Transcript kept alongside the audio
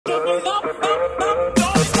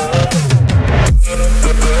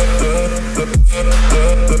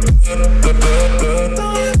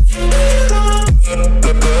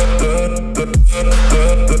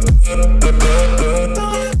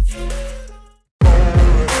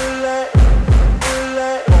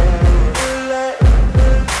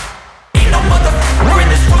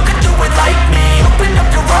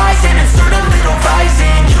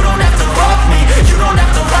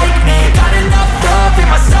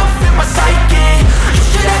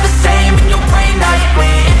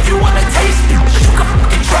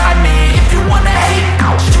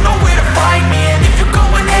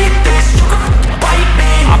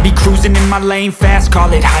lane fast,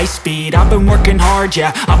 call it high speed. I've been working hard,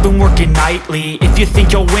 yeah, I've been working nightly. If you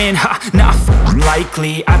think you'll win, ha, not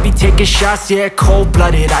likely. I be taking shots, yeah,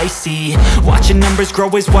 cold-blooded, icy. Watching numbers grow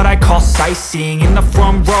is what I call sightseeing. In the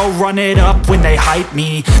front row, run it up when they hype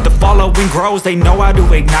me. The following grows, they know how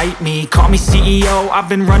to ignite me. Call me CEO, I've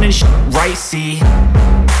been running right, see.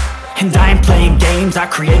 And I ain't playing games, I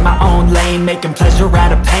create my own lane, making pleasure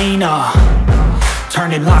out of pain,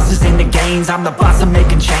 turning losses into gains. I'm the boss, I'm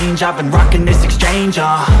making change. I've been rocking this exchange,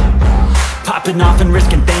 popping off and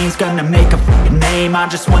risking things. Gonna make a f***ing name, I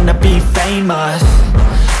just wanna be famous.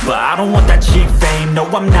 But I don't want that cheap fame, no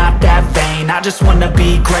I'm not that vain. I just wanna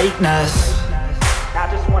be greatness. I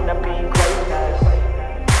just wanna be greatness.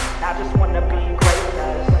 I just wanna be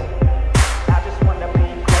greatness. I just wanna be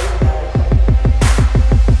greatness.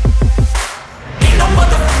 Ain't no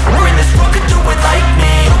motherfucker in this world could do it like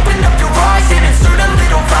me. Open up your eyes and insert a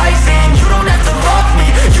little rising. You don't have to love me,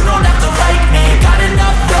 you don't have to like me. Got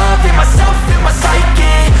enough love in myself, in my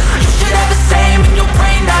psyche. You should have the same in your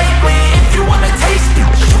brain nightly. If you wanna taste it,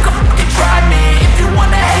 you can fucking try me. If you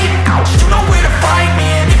wanna hate, you know where to find me.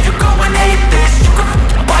 And if you go and hate this, you can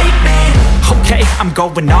fucking bite me. Okay, I'm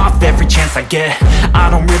going off every chance I get. I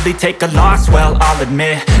don't really take a loss, well, I'll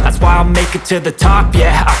admit. That's why I'll make it to the top,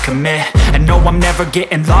 yeah, I commit. And no, I'm never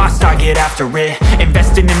getting lost, I get after it.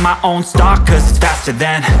 Investing in my own stock, cause it's faster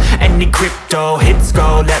than any crypto hits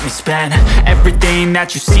go, let me spend. Everything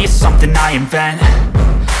that you see is something I invent.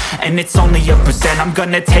 And it's only a percent. I'm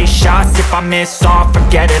gonna take shots. If I miss all,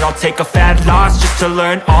 forget it. I'll take a fat loss just to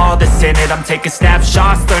learn all that's in it. I'm taking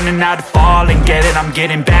snapshots, learning how to fall and get it. I'm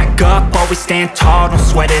getting back up, always stand tall, don't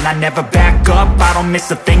sweat it. I never back up, I don't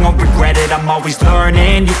miss a thing or regret it. I'm always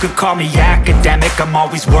learning, you could call me academic. I'm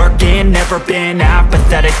always working, never been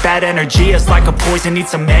apathetic. Bad energy is like a poison,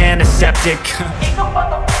 needs some antiseptic.